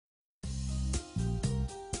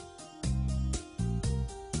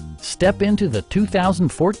Step into the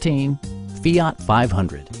 2014 Fiat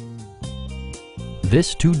 500.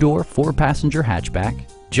 This two-door, four-passenger hatchback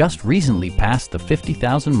just recently passed the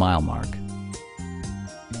 50,000-mile mark.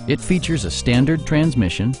 It features a standard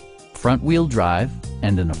transmission, front-wheel drive,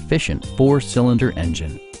 and an efficient four-cylinder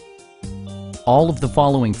engine. All of the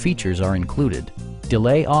following features are included: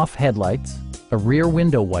 delay-off headlights, a rear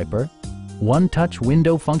window wiper, one-touch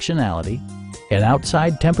window functionality, an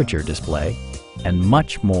outside temperature display, and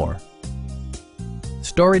much more.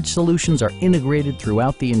 Storage solutions are integrated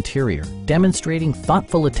throughout the interior, demonstrating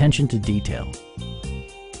thoughtful attention to detail.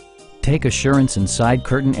 Take assurance in side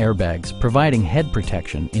curtain airbags, providing head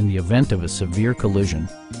protection in the event of a severe collision.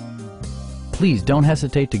 Please don't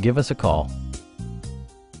hesitate to give us a call.